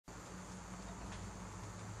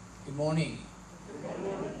Good morning.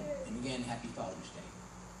 And again, happy Father's Day.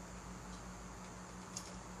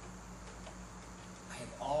 I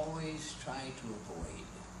have always tried to avoid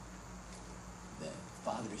the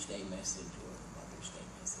Father's Day message or the Mother's Day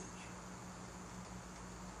message.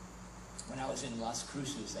 When I was in Las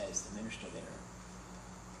Cruces as the minister there,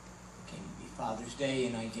 it came to be Father's Day,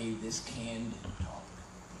 and I gave this canned talk.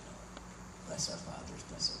 You know, bless our fathers,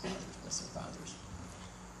 bless our fathers, bless our fathers.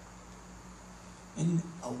 And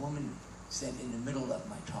a woman said in the middle of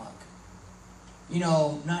my talk, you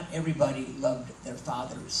know, not everybody loved their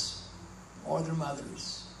fathers or their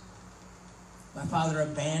mothers. My father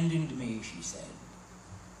abandoned me, she said.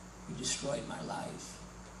 He destroyed my life.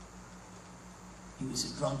 He was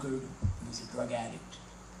a drunkard, he was a drug addict,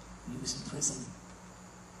 he was in prison.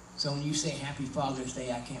 So when you say Happy Father's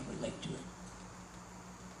Day, I can't relate to it.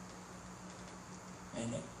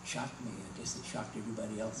 And it shocked me. I guess it shocked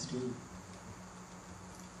everybody else too.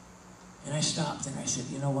 And I stopped and I said,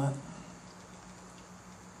 you know what?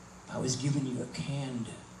 I was giving you a canned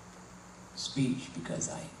speech because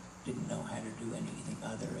I didn't know how to do anything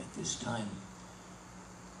other at this time.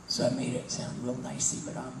 So I made it sound real nicely,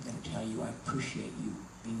 but I'm going to tell you I appreciate you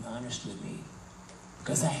being honest with me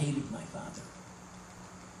because I hated my father.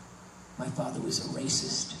 My father was a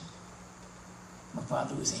racist. My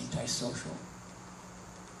father was antisocial.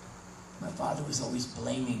 My father was always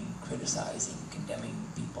blaming, criticizing, condemning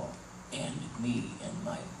people. And me, and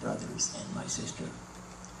my brothers, and my sister,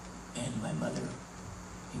 and my mother.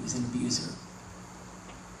 He was an abuser.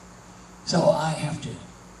 So I have to,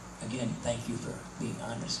 again, thank you for being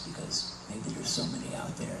honest, because maybe there's so many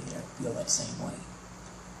out there that feel that same way.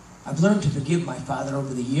 I've learned to forgive my father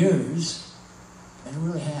over the years, and I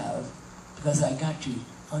really have, because I got to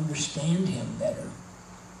understand him better.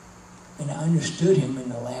 And I understood him in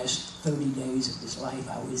the last 30 days of his life.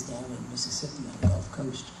 I was down in Mississippi on the Gulf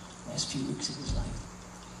Coast. Last few weeks of his life.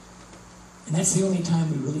 And that's the only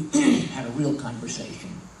time we really had a real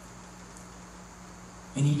conversation.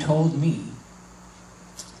 And he told me,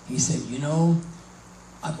 he said, you know,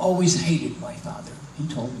 I've always hated my father. He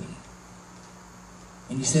told me.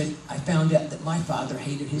 And he said, I found out that my father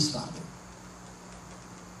hated his father.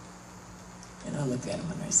 And I looked at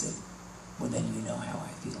him and I said, well, then you know how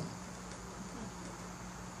I feel.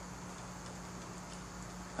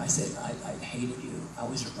 I said, I hated you. I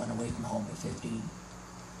was run away from home at 15.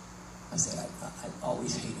 I said, I've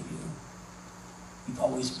always hated you. You've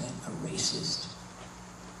always been a racist,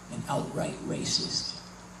 an outright racist.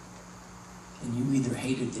 And you either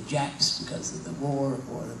hated the Jacks because of the war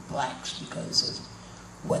or the blacks because of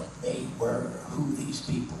what they were, who these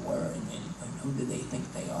people were, and who do they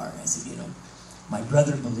think they are. I said, you know, my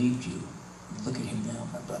brother believed you. Look at him now.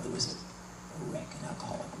 My brother was a wreck, an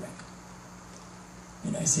alcoholic wreck.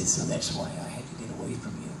 And I said, so that's why I had to get away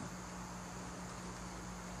from you.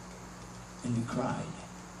 And we cried.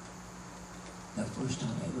 The first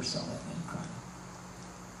time I ever saw that man cry.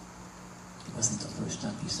 It wasn't the first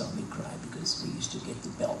time he saw me cry because we used to get the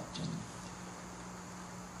belt.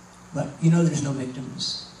 But you know, there's no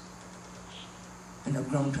victims. And I've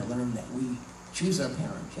grown to learn that we choose our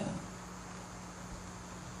parents, yeah.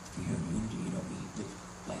 If you're here in unity, you know, we live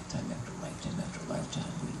lifetime after lifetime after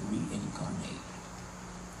lifetime. We reincarnate.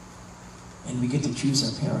 And we get to choose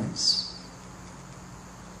our parents.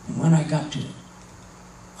 And when I got to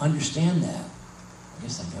understand that, I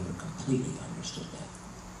guess I never completely understood that.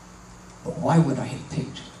 But why would I have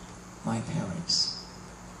picked my parents?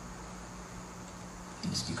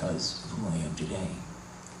 It's because of who I am today.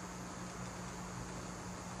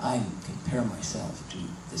 I compare myself to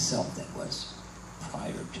the self that was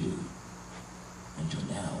prior to until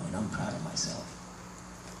now, and I'm proud of myself.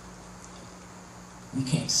 We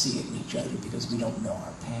can't see it in each other because we don't know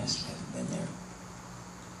our past, we haven't been there.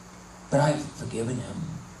 But I've forgiven him,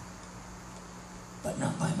 but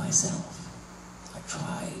not by myself. I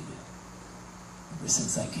tried. Ever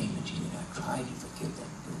since I came into you, I tried to forgive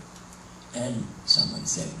them. And someone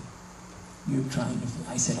said, you're trying to,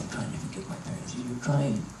 I said, I'm trying to forgive my parents. You're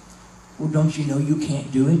trying. Well, don't you know you can't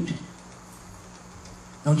do it?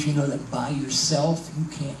 Don't you know that by yourself you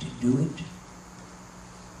can't do it?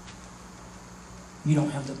 You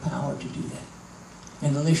don't have the power to do that.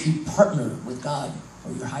 And unless you partner with God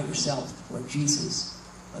or your higher self or Jesus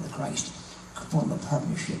or the Christ, form a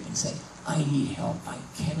partnership and say, I need help. I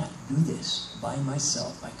cannot do this by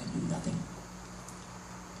myself. I can do nothing.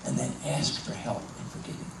 And then ask for help and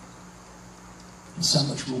forgiving. And so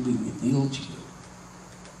much will be revealed to you.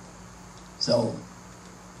 So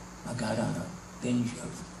I got on a binge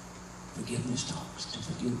of forgiveness talks to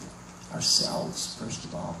forgive ourselves, first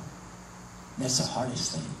of all. And that's the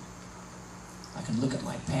hardest thing. I can look at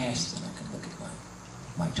my past, and I can look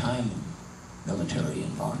at my time in military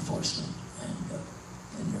and law enforcement,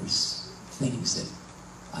 and there's things that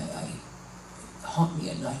I haunt me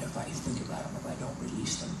at night if I think about them, if I don't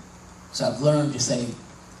release them. So I've learned to say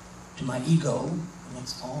to my ego, and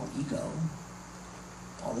that's all ego,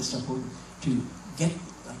 all this stuff, to get,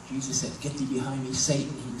 like Jesus said, get thee behind me,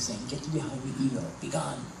 Satan. He was saying, get thee behind me, ego, be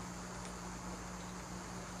gone.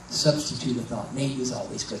 Substitute a thought. Nate was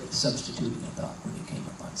always good at substituting a thought when he came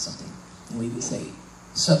upon something. And we would say,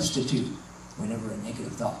 substitute whenever a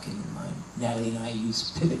negative thought came in mind. Natalie and I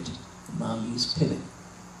use pivot. And Mom used pivot.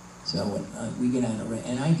 So when we get on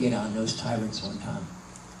and I get on those tirades one time,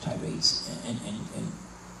 tirades, and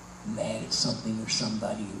mad at something or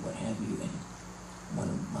somebody or what have you, and one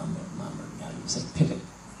of Mom or Natalie would say, pivot.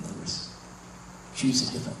 In other words, choose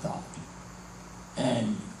a different thought.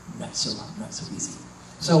 And not so easy.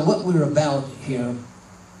 So what we're about here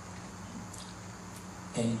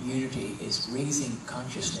in Unity is raising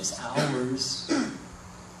consciousness, ours,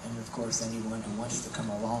 and of course anyone who wants to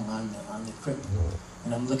come along on the trip.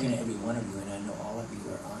 And I'm looking at every one of you, and I know all of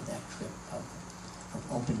you are on that trip of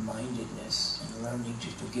open-mindedness and learning to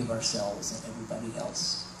forgive ourselves and everybody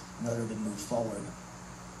else in order to move forward.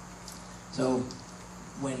 So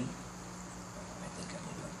when, I think I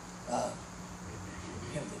need one.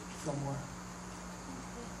 You have the Fillmore?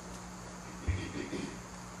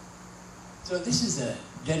 So this is a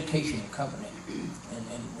dedication of covenant,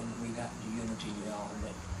 and when we got into Unity, we all heard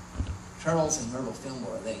it. Charles and Myrtle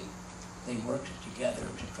Fillmore, they worked together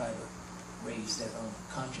to try to raise their own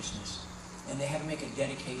consciousness, and they had to make a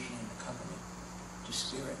dedication in the covenant to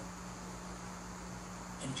Spirit,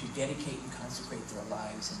 and to dedicate and consecrate their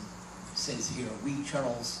lives. And it says here, we,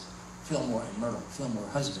 Charles Fillmore and Myrtle Fillmore,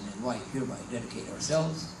 husband and wife, hereby dedicate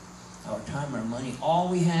ourselves, our time, our money, all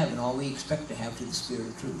we have and all we expect to have to the Spirit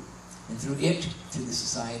of truth, and through it, to the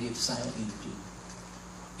Society of Silent Unity.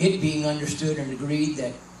 It being understood and agreed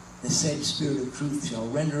that the said Spirit of truth shall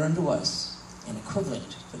render unto us an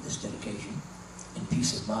equivalent for this dedication in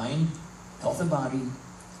peace of mind, health of body,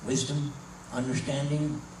 wisdom,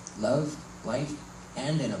 understanding, love, life,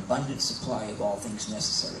 and an abundant supply of all things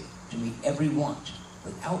necessary to meet every want,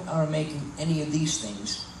 without our making any of these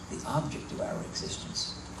things the object of our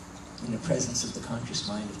existence, in the presence of the conscious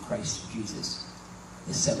mind of Christ Jesus,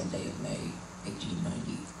 the 7th day of May,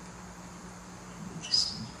 1890,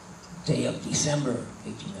 day of December,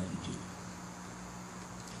 1892.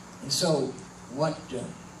 And so, what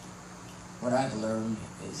I've learned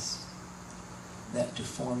is that to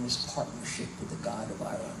form this partnership with the God of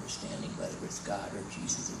our understanding, whether it's God or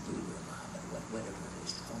Jesus or Buddha or Muhammad, whatever it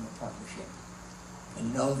is, to form a partnership,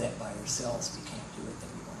 and know that by ourselves we can't do it, that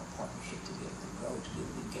we want a partnership to be able to grow, to be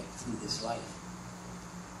able to get through this life.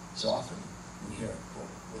 So often we hear, well,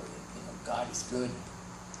 God is good,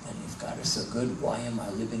 and if God is so good, why am I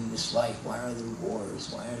living this life? Why are there wars?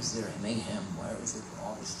 Why is there mayhem? Why is there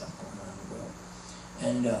all this stuff going on in the world?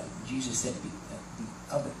 And Jesus said, be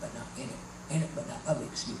of it, but not in it. In it, but not of it,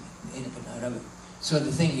 excuse me. In it, but not of it. So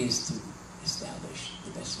the thing is to establish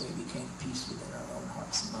the best way we can peace within our own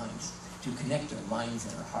hearts and minds, to connect our minds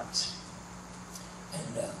and our hearts.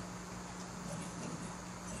 And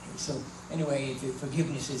so anyway,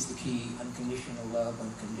 forgiveness is the key. Unconditional love,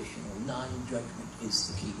 unconditional non-judgment is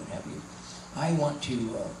the key, what have you. I want to,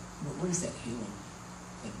 what is that healing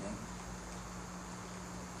thing, man?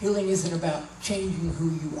 Healing isn't about changing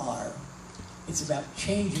who you are. It's about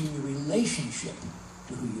changing your relationship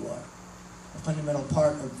to who you are. A fundamental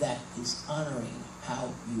part of that is honoring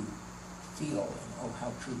how you feel and oh,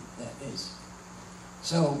 how true that is.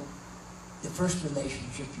 So the first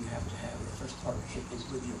relationship you have to have, the first partnership is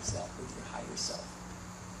with yourself, with your higher self.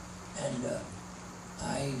 And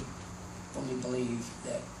I fully believe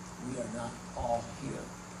that we are not all here.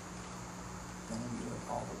 None of you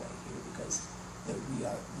are all the way here because we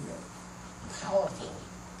are powerful,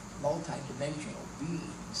 multi-dimensional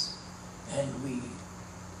beings, and we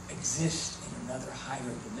exist in another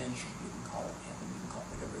higher dimension. You can call it heaven, you can call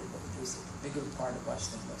it whatever, but there's a bigger part of us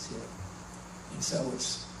than what's here. And so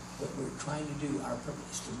it's what we're trying to do, our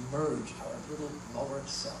purpose is to merge our little lower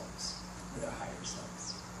selves with our higher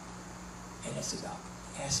selves. And it's about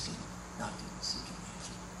asking, knocking, seeking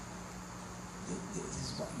answer. This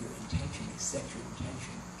is what your intention is. Set your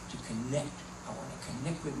intention to connect. I want to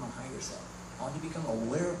connect with my higher self. I want to become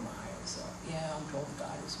aware of my higher self. Yeah, I'm told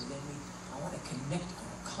God is within me. I want to connect on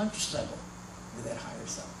a conscious level with that higher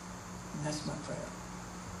self. And that's my prayer.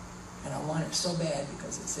 And I want it so bad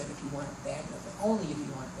because it said if you want it bad enough, and only if you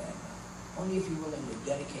want it bad enough, only if you're willing to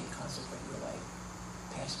dedicate, consecrate your life,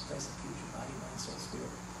 past, present, future, body, mind, soul, spirit,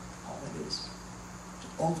 all it is.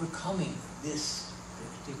 to overcoming this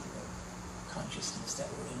particular consciousness that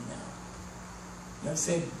we're in now. You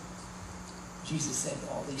know, Jesus said,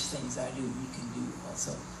 all these things I do, you can do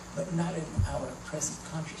also, but not in our present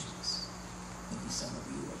consciousness. Maybe some of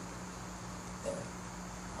you are there.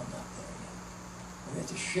 I'm not there yet. We have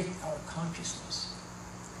to shift our consciousness.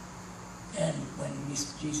 And when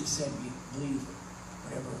Jesus said, you believe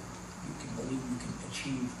whatever you can believe, you can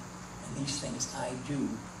achieve, and these things I do.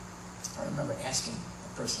 I remember asking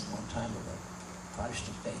a person one time of a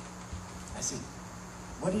Protestant faith, I said,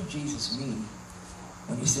 what did Jesus mean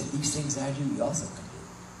when he said, these things I do, you also can do?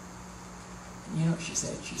 And you know what she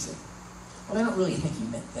said? She said, well, I don't really think he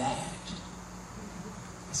meant that.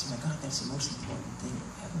 I said, my God, that's the most important thing in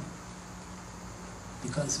heaven.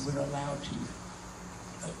 Because we're allowed to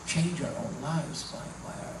change our own lives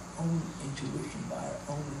by our own intuition, by our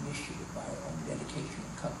own initiative, by our own dedication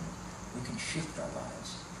and covenant. We can shift our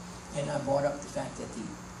lives. And I brought up the fact that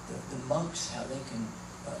the monks, how they can,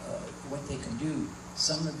 what they can do.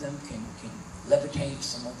 Some of them can levitate,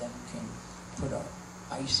 some of them can put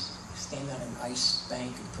stand on an ice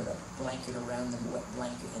bank and put a blanket around them, a wet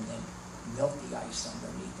blanket, and then melt the ice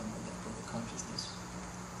underneath them with the consciousness.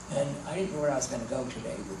 And I didn't know where I was going to go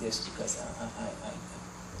today with this because I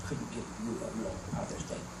couldn't give you a real Father's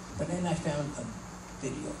Day. But then I found a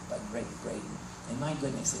video by Greg Braden, and my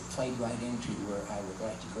goodness, it played right into where I would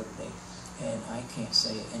like to go today. And I can't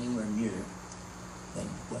say it anywhere near than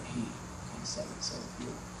what he can say it. So if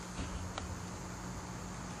you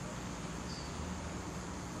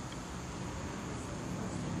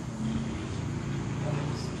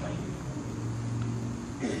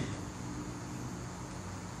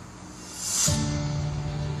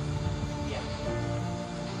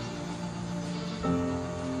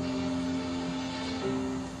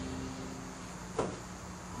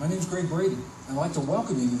My name is Greg Braden. I'd like to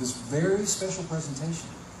welcome you to this very special presentation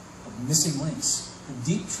of Missing Links, the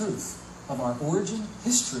deep truth of our origin,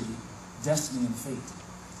 history, destiny, and fate.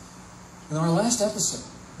 In our last episode,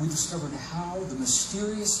 we discovered how the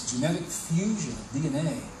mysterious genetic fusion of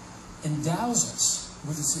DNA endows us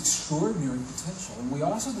with this extraordinary potential. And we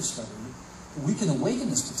also discovered that we can awaken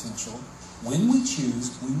this potential when we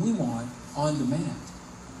choose, when we want, on demand.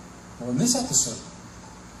 Well, in this episode,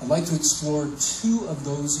 I'd like to explore two of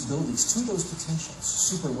those abilities, two of those potentials,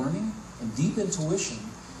 super learning and deep intuition,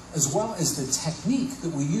 as well as the technique that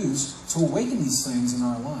we use to awaken these things in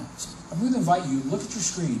our lives. I'm going to invite you to look at your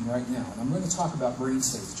screen right now, and I'm going to talk about brain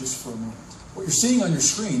states just for a moment. What you're seeing on your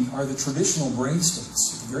screen are the traditional brain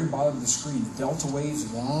states. At the very bottom of the screen, the delta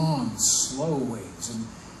waves, long, slow waves,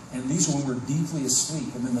 and these are when we're deeply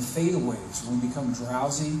asleep, and then the theta waves, when we become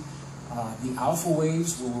drowsy, the alpha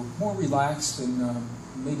waves, where we're more relaxed and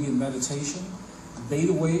maybe in meditation. The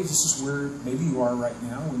beta waves, this is where maybe you are right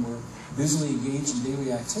now when we're busily engaged in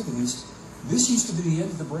daily activities. This used to be the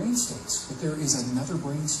end of the brain states, but there is another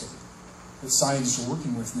brain state that scientists are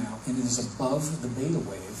working with now, and it is above the beta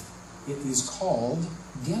wave. It is called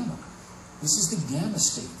gamma. This is the gamma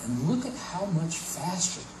state, and look at how much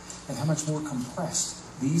faster and how much more compressed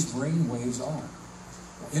these brain waves are.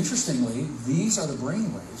 Well, interestingly, these are the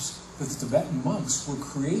brain waves that the Tibetan monks were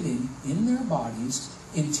creating in their bodies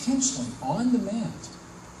intentionally, on demand,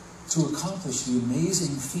 to accomplish the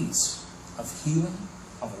amazing feats of healing,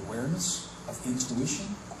 of awareness, of intuition.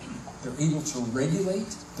 They're able to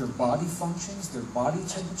regulate their body functions, their body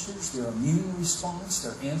temperatures, their immune response,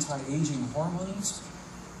 their anti-aging hormones,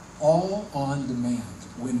 all on demand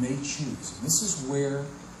when they choose. And this is where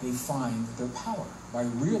they find their power, by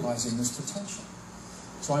realizing this potential.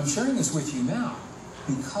 So I'm sharing this with you now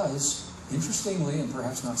because, interestingly and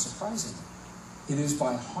perhaps not surprisingly, it is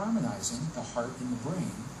by harmonizing the heart and the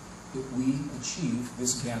brain that we achieve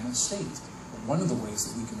this gamma state. One of the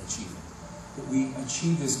ways that we can achieve it, that we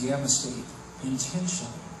achieve this gamma state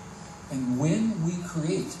intentionally. And when we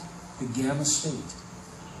create the gamma state,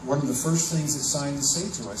 one of the first things that scientists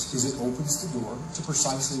say to us is it opens the door to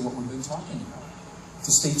precisely what we've been talking about,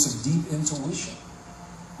 to states of deep intuition.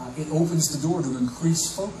 It opens the door to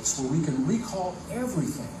increased focus, where we can recall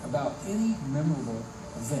everything about any memorable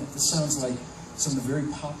event. This sounds like some of the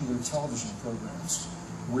very popular television programs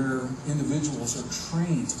where individuals are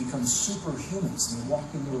trained to become superhumans, and they walk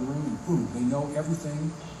into a room and boom, they know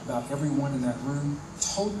everything about everyone in that room.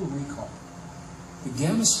 Total recall. The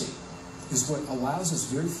gamma state is what allows us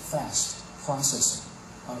very fast processing,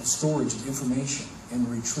 storage of information and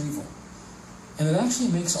retrieval. And it actually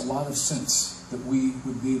makes a lot of sense that we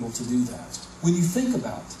would be able to do that. When you think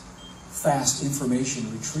about fast information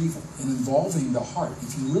retrieval and involving the heart,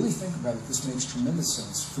 if you really think about it, this makes tremendous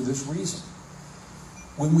sense for this reason.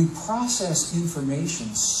 When we process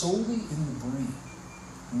information solely in the brain,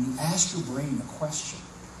 when you ask your brain a question,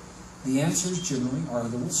 the answers generally are a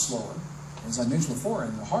little slower. As I mentioned before,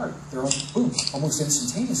 in the heart, they're boom, almost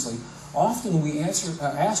instantaneously. Often when we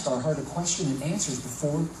ask our heart a question, it answers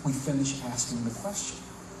before we finish asking the question.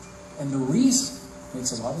 And the reason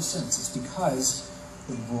makes a lot of sense. It's because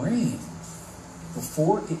the brain,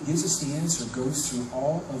 before it gives us the answer, goes through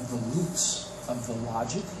all of the loops of the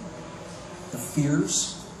logic, the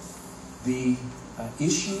fears, the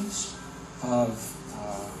issues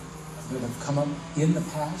that have come up in the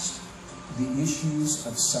past, the issues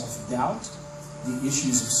of self-doubt, the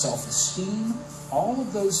issues of self-esteem, all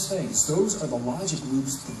of those things. Those are the logic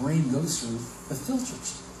loops the brain goes through, the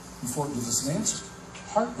filters, before it gives us an answer.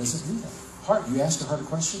 Heart doesn't do that. Heart, you ask the heart a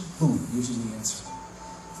question, boom, it gives you the answer.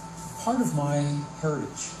 Part of my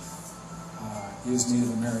heritage is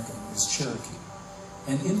Native American, is Cherokee.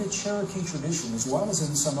 And in the Cherokee tradition, as well as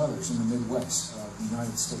in some others in the Midwest of the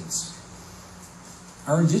United States,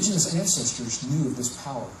 our indigenous ancestors knew of this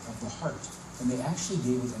power of the heart, and they actually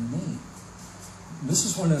gave it a name. This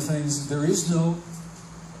is one of the things, there is no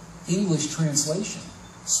English translation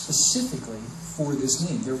specifically for this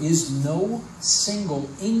name. There is no single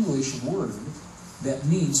English word that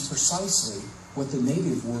means precisely what the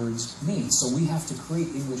native words mean. So we have to create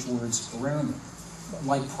English words around it.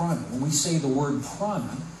 Like prana. When we say the word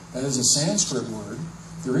prana, that is a Sanskrit word,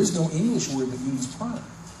 there is no English word that means prana.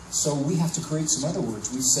 So we have to create some other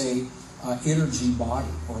words. We say energy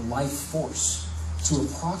body or life force to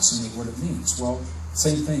approximate what it means. Well,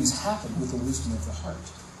 same things happen with the wisdom of the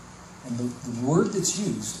heart. And the word that's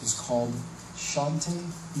used is called Shante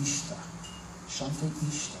Ishta. Shante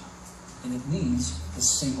Ishta. And it means the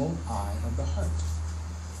single eye of the heart.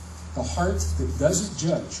 The heart that doesn't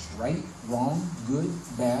judge right, wrong, good,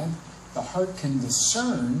 bad. The heart can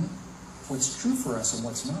discern what's true for us and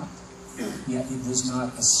what's not. Yet it does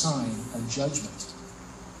not assign a judgment.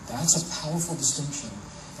 That's a powerful distinction.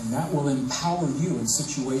 And that will empower you in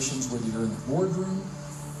situations whether you're in the boardroom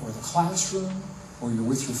or the classroom or you're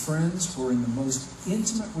with your friends or in the most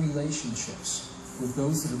intimate relationships with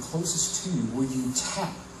those that are closest to you, where you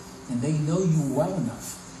tap and they know you well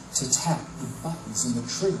enough to tap the buttons and the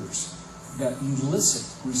triggers that elicit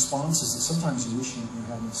responses that sometimes you wish you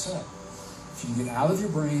hadn't said. If you can get out of your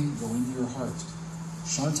brain, go into your heart.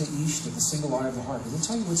 Shante Ishta, the single eye of the heart. It'll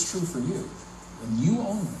tell you what's true for you. And you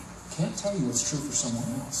only can't tell you what's true for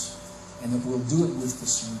someone else. And it will do it with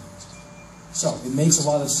discernment. So, it makes a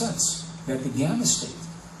lot of sense that the gamma state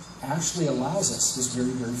actually allows us this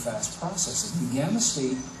very, very fast processing. The gamma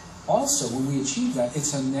state also, when we achieve that,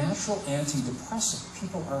 it's a natural antidepressant.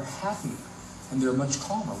 People are happier and they're much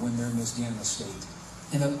calmer when they're in this gamma state.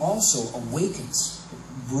 And it also awakens,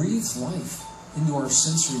 it breathes life into our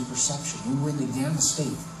sensory perception. When we're in the gamma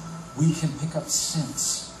state, we can pick up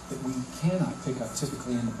scents that we cannot pick up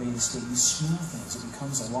typically in the beta state. You smell things, it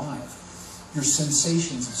becomes alive. Your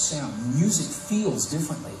sensations of sound. Music feels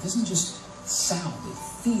differently. It doesn't just sound, it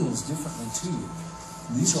feels differently to you.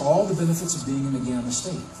 And these are all the benefits of being in the gamma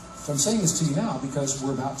state. So I'm saying this to you now because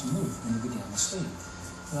we're about to move into the gamma state.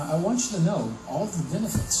 Now, I want you to know all of the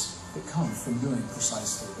benefits that come from doing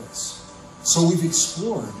precisely this. So we've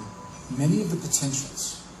explored many of the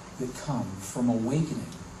potentials that come from awakening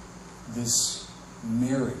this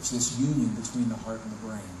marriage, this union between the heart and the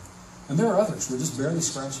brain. And there are others. We're just barely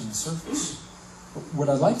scratching the surface. But what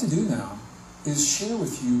I'd like to do now is share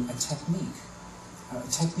with you a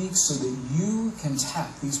technique so that you can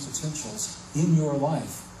tap these potentials in your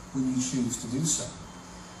life when you choose to do so.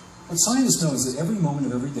 What scientists know is that every moment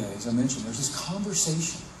of every day, as I mentioned, there's this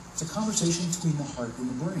conversation. It's a conversation between the heart and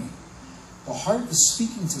the brain. The heart is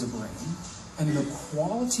speaking to the brain, and the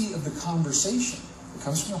quality of the conversation that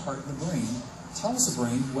comes from the heart and the brain tells the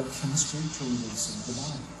brain what chemistry to release into the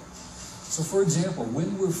body. So, for example,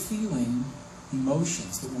 when we're feeling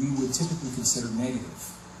emotions that we would typically consider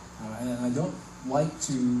negative, and I don't like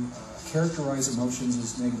to characterize emotions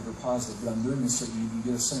as negative or positive, but I'm doing this so you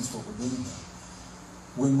get a sense of what we're doing here.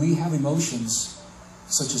 When we have emotions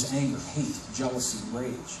such as anger, hate, jealousy,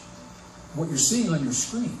 rage, what you're seeing on your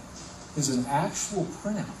screen is an actual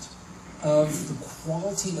printout of the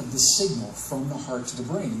quality of the signal from the heart to the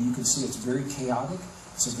brain. And you can see it's very chaotic,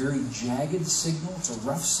 it's a very jagged signal, it's a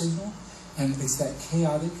rough signal, and it's that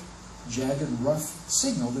chaotic, jagged, rough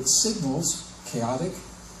signal that signals chaotic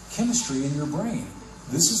chemistry in your brain.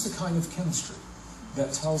 This is the kind of chemistry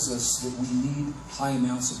that tells us that we need high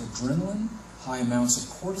amounts of adrenaline, high amounts of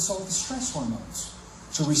cortisol, the stress hormones,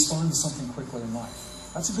 to respond to something quickly in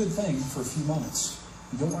life. That's a good thing for a few moments.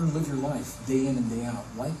 You don't want to live your life day in and day out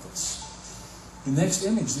like this. The next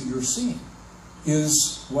image that you're seeing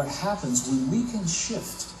is what happens when we can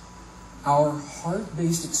shift Our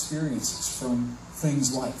heart-based experiences, from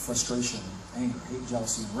things like frustration, anger, hate,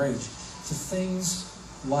 jealousy, and rage, to things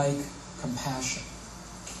like compassion,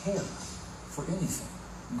 care for anything,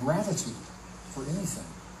 gratitude for anything,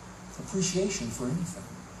 appreciation for anything.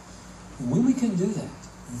 And when we can do that,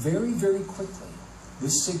 very, very quickly,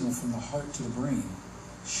 this signal from the heart to the brain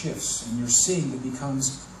shifts, and you're seeing it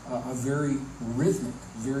becomes a very rhythmic,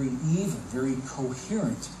 very even, very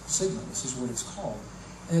coherent signal. This is what it's called.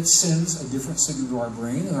 And it sends a different signal to our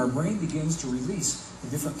brain, and our brain begins to release a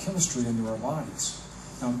different chemistry into our bodies.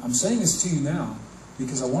 Now, I'm saying this to you now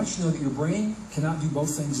because I want you to know that your brain cannot do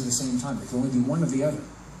both things at the same time. It can only do one or the other.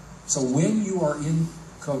 So when you are in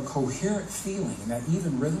coherent feeling and that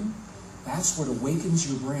even rhythm, that's what awakens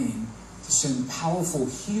your brain to send powerful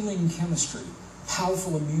healing chemistry,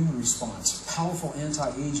 powerful immune response, powerful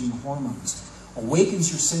anti-aging hormones,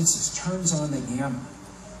 awakens your senses, turns on the gamma.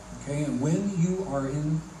 Okay, and when you are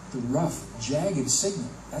in the rough, jagged signal,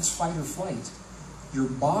 that's fight or flight. Your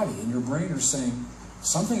body and your brain are saying,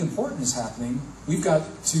 something important is happening. We've got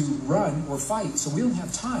to run or fight, so we don't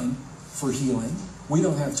have time for healing. We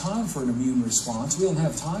don't have time for an immune response. We don't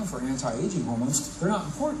have time for anti-aging hormones. They're not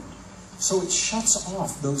important. So it shuts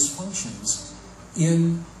off those functions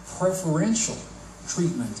in preferential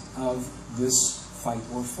treatment of this fight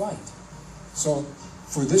or flight. So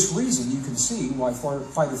for this reason, you can see why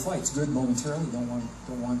fight or flight is good momentarily, don't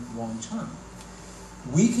want long term.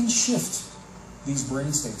 We can shift these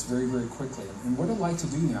brain states very, very quickly. And what I'd like to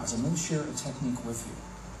do now is I'm going to share a technique with you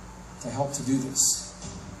to help to do this.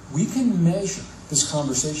 We can measure this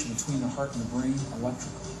conversation between the heart and the brain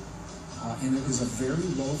electrically. And it is a very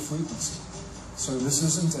low frequency. So this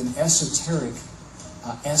isn't an esoteric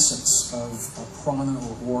essence of a prana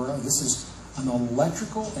or aura. This is an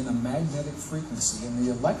electrical and a magnetic frequency. And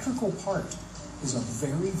the electrical part is a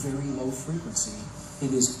very, very low frequency.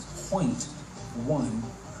 It is 0.1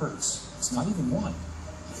 hertz. It's not even 1.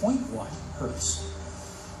 0.1 hertz.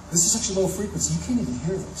 This is such a low frequency, you can't even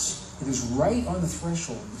hear this. It is right on the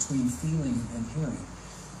threshold between feeling and hearing.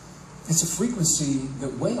 It's a frequency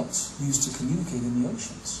that whales use to communicate in the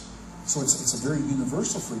oceans. So it's a very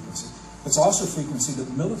universal frequency. It's also a frequency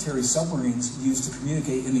that military submarines use to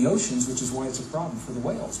communicate in the oceans, which is why it's a problem for the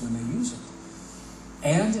whales when they use it.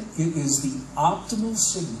 And it is the optimal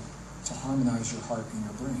signal to harmonize your heart and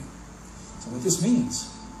your brain. So what this means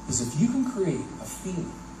is if you can create a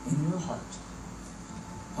feeling in your heart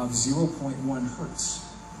of 0.1 hertz,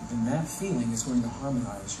 then that feeling is going to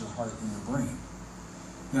harmonize your heart and your brain.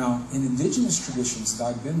 Now, in indigenous traditions that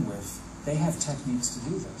I've been with, they have techniques to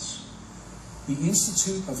do this. The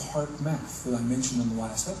Institute of Heart Math that I mentioned in the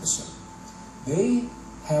last episode, they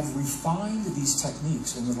have refined these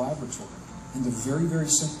techniques in the laboratory into very, very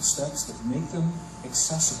simple steps that make them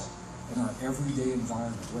accessible in our everyday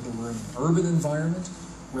environment, whether we're in an urban environment,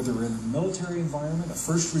 whether we're in a military environment, a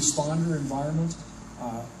first responder environment.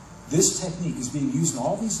 This technique is being used in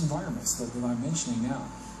all these environments that I'm mentioning now.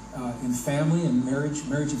 In family and marriage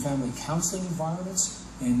and family counseling environments,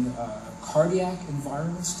 in cardiac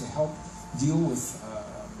environments to help deal with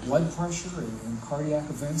blood pressure and cardiac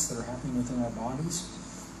events that are happening within our bodies.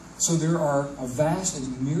 So there are a vast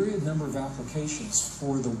and myriad number of applications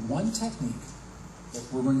for the one technique that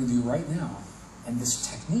we're going to do right now. And this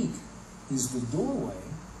technique is the doorway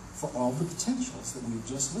for all the potentials that we've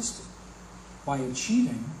just listed. By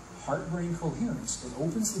achieving heart-brain coherence, it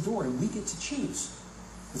opens the door and we get to choose.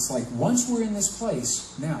 It's like once we're in this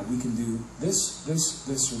place, now we can do this, this,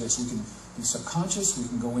 this, or this. We can do subconscious, we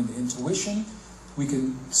can go into intuition, we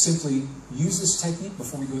can simply use this technique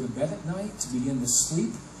before we go to bed at night to begin to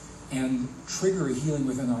sleep and trigger a healing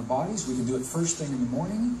within our bodies. We can do it first thing in the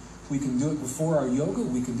morning. We can do it before our yoga.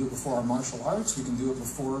 We can do it before our martial arts. We can do it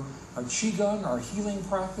before our qigong, our healing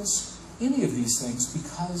practice, any of these things,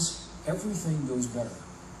 because everything goes better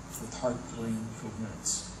with heart-brain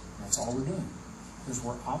coherence. And that's all we're doing, because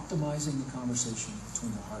we're optimizing the conversation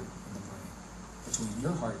between the heart and the brain, between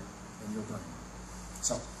your heart and your brain.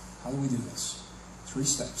 So, how do we do this? 3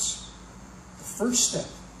 steps. The first step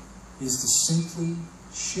is to simply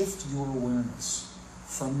shift your awareness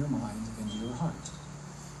from your mind into your heart.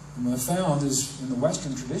 And what I found is in the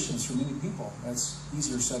Western traditions, for many people, that's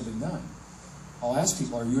easier said than done. I'll ask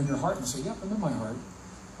people, are you in your heart? And they say, yep, I'm in my heart.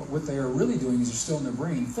 But what they are really doing is they're still in their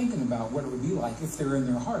brain thinking about what it would be like if they're in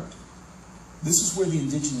their heart. This is where the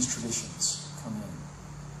indigenous traditions come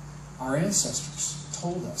in. Our ancestors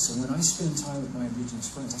told us, and when I spend time with my indigenous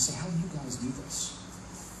friends, I say, how do you guys do this?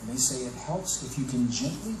 And they say it helps if you can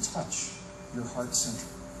gently touch your heart center,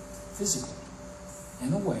 physically,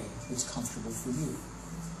 in a way that's comfortable for you.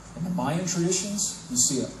 In the Mayan traditions, you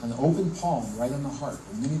see an open palm right on the heart.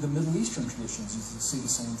 In many of the Middle Eastern traditions, you see the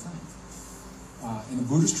same thing. In the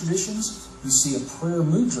Buddhist traditions, you see a prayer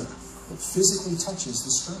mudra that physically touches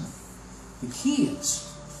the sternum. The key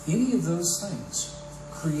is, any of those things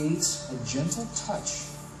creates a gentle touch,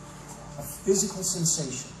 a physical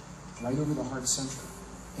sensation right over the heart center.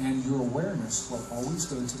 And your awareness will always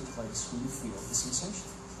go to the place where you feel the sensation.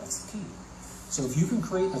 That's the key. So if you can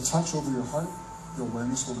create a touch over your heart, your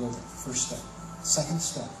awareness will go there. First step. Second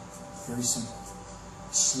step, very simple.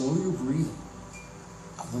 Slow your breathing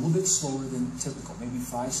a little bit slower than typical. Maybe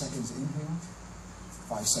 5 seconds inhale,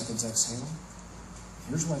 5 seconds exhale.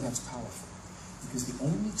 Here's why that's powerful. Because the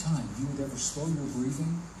only time you would ever slow your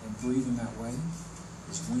breathing and breathe in that way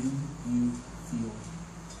is when you feel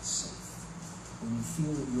safe. When you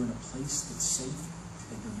feel that you're in a place that's safe,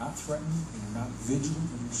 that you're not threatened, and you're not vigilant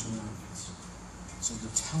of your surroundings. So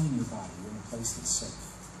you're telling your body you're in a place that's safe.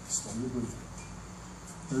 Slow your breathing.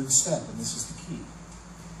 Third step, and this is the key,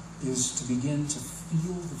 is to begin to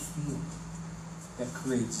feel the feeling that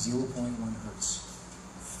creates 0.1 hertz.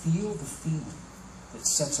 Feel the feeling that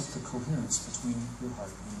sets up the coherence between your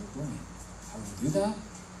heart and your brain. How do we do that?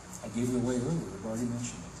 I gave it away earlier. I've already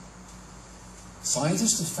mentioned it.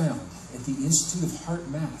 Scientists have found, at the Institute of Heart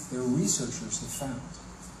Math, their researchers have found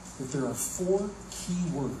that there are 4 key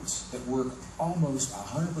words that work almost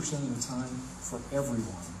 100% of the time for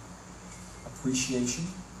everyone. Appreciation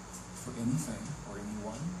for anything or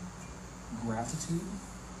anyone. Gratitude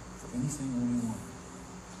for anything or anyone.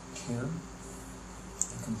 Care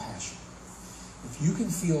and compassion. If you can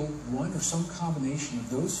feel one or some combination of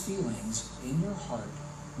those feelings in your heart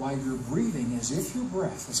while you're breathing as if your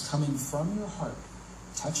breath is coming from your heart,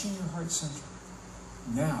 touching your heart center,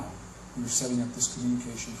 now you're setting up this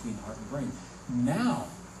communication between heart and brain. Now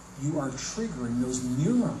you are triggering those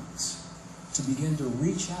neurons to begin to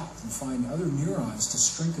reach out and find other neurons to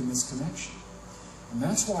strengthen this connection. And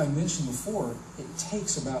that's why I mentioned before, it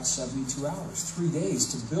takes about 72 hours, 3 days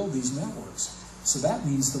to build these networks. So that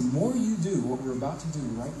means the more you do what we're about to do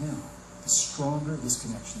right now, the stronger this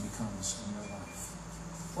connection becomes in your life.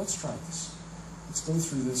 Let's try this. Let's go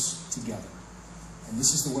through this together. And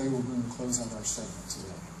this is the way we're going to close out our segment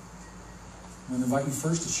today. I'm going to invite you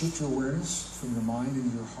first to shift your awareness from your mind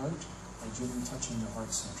into your heart by gently touching your heart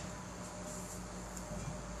center.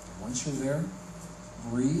 And once you're there,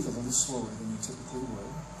 breathe a little slower than you typically would.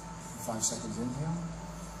 5 seconds inhale.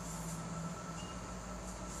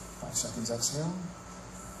 5 seconds exhale.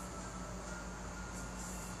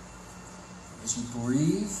 As you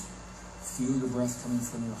breathe, feel your breath coming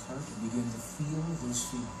from your heart and begin to feel those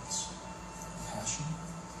feelings. Passion,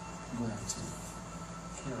 gratitude,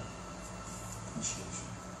 care, appreciation.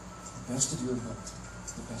 To the best of your ability.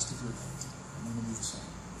 To the best of your ability. I'm going to do the same.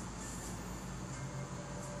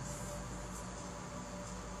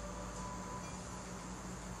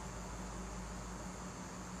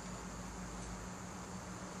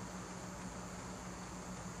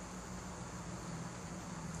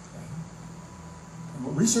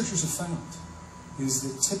 What researchers have found is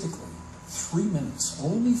that typically 3 minutes,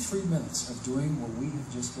 only 3 minutes of doing what we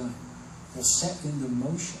have just done will set into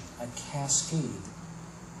motion a cascade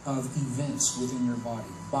of events within your body,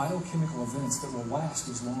 biochemical events that will last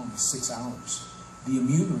as long as 6 hours. The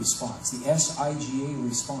immune response, the SIGA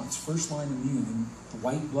response, first line immune in the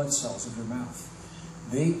white blood cells of your mouth,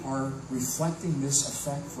 they are reflecting this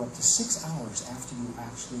effect for up to 6 hours after you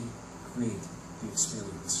actually create the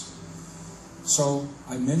experience. So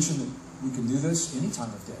I mentioned that we can do this any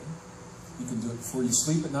time of day. You can do it before you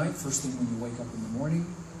sleep at night, first thing when you wake up in the morning.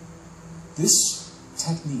 This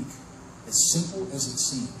technique, as simple as it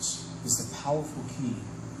seems, is the powerful key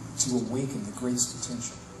to awaken the greatest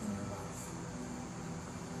potential in your life.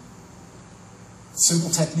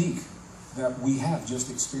 Simple technique that we have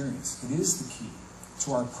just experienced. It is the key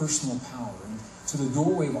to our personal power and to the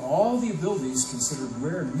doorway of all the abilities considered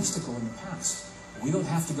rare and mystical in the past. We don't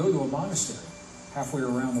have to go to a monastery halfway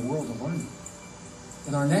around the world to learn it.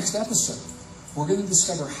 In our next episode, we're going to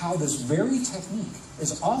discover how this very technique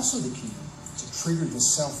is also the key to trigger the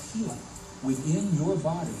self-healing within your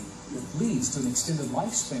body that leads to an extended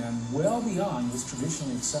lifespan well beyond what's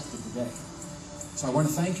traditionally accepted today. So I want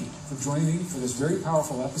to thank you for joining me for this very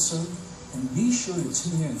powerful episode, and be sure to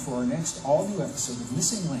tune in for our next all-new episode of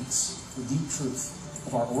Missing Links, the deep truth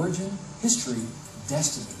of our origin, history,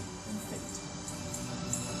 destiny, and fate.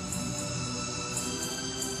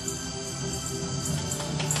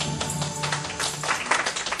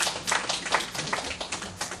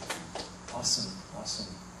 Awesome.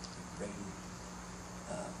 Great.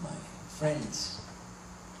 My friends,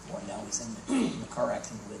 one now was in the car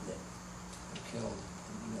accident with that were killed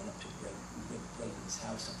and we went up to Braden's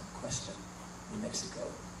house up in Cuesta, New Mexico,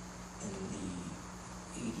 in the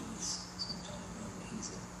 80s sometime, and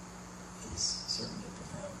he's certainly a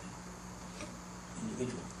profound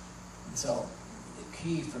individual. And so the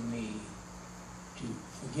key for me to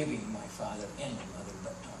forgiving my father and my mother,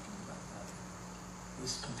 but talking about father,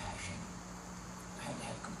 was compassion. I had to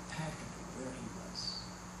have compassion for where he was.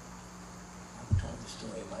 I've told the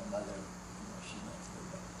story of my mother, she went through,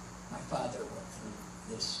 but my father went through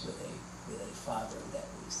this with a father that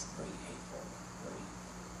was very hateful, very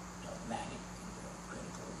dogmatic, and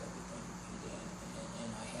critical of everything he did.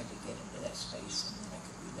 And I had to get into that space, and then I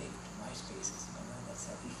could relate it to my spaces. And I know that's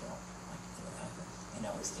how he felt. And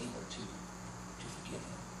I was able to forgive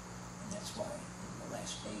him. And that's why in the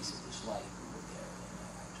last days of his life we were there,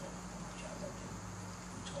 and I told him how much I loved him.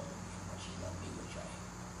 He told me how much he loved me, which I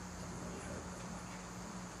really hurt very much.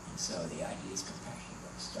 And so the idea is compassion. You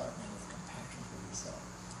got to start now with compassion for yourself.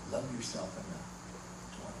 Love yourself enough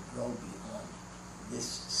to want to grow beyond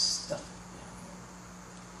this stuff down here.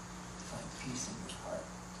 Find peace in your heart.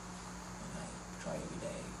 And I try every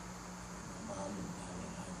day. My mom and Ellie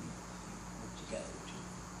and I, we work together to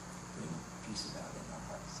bring peace about in our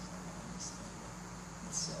hearts and our minds.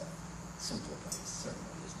 And it's simple, but it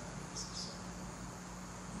certainly is not easy. So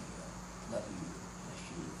we love you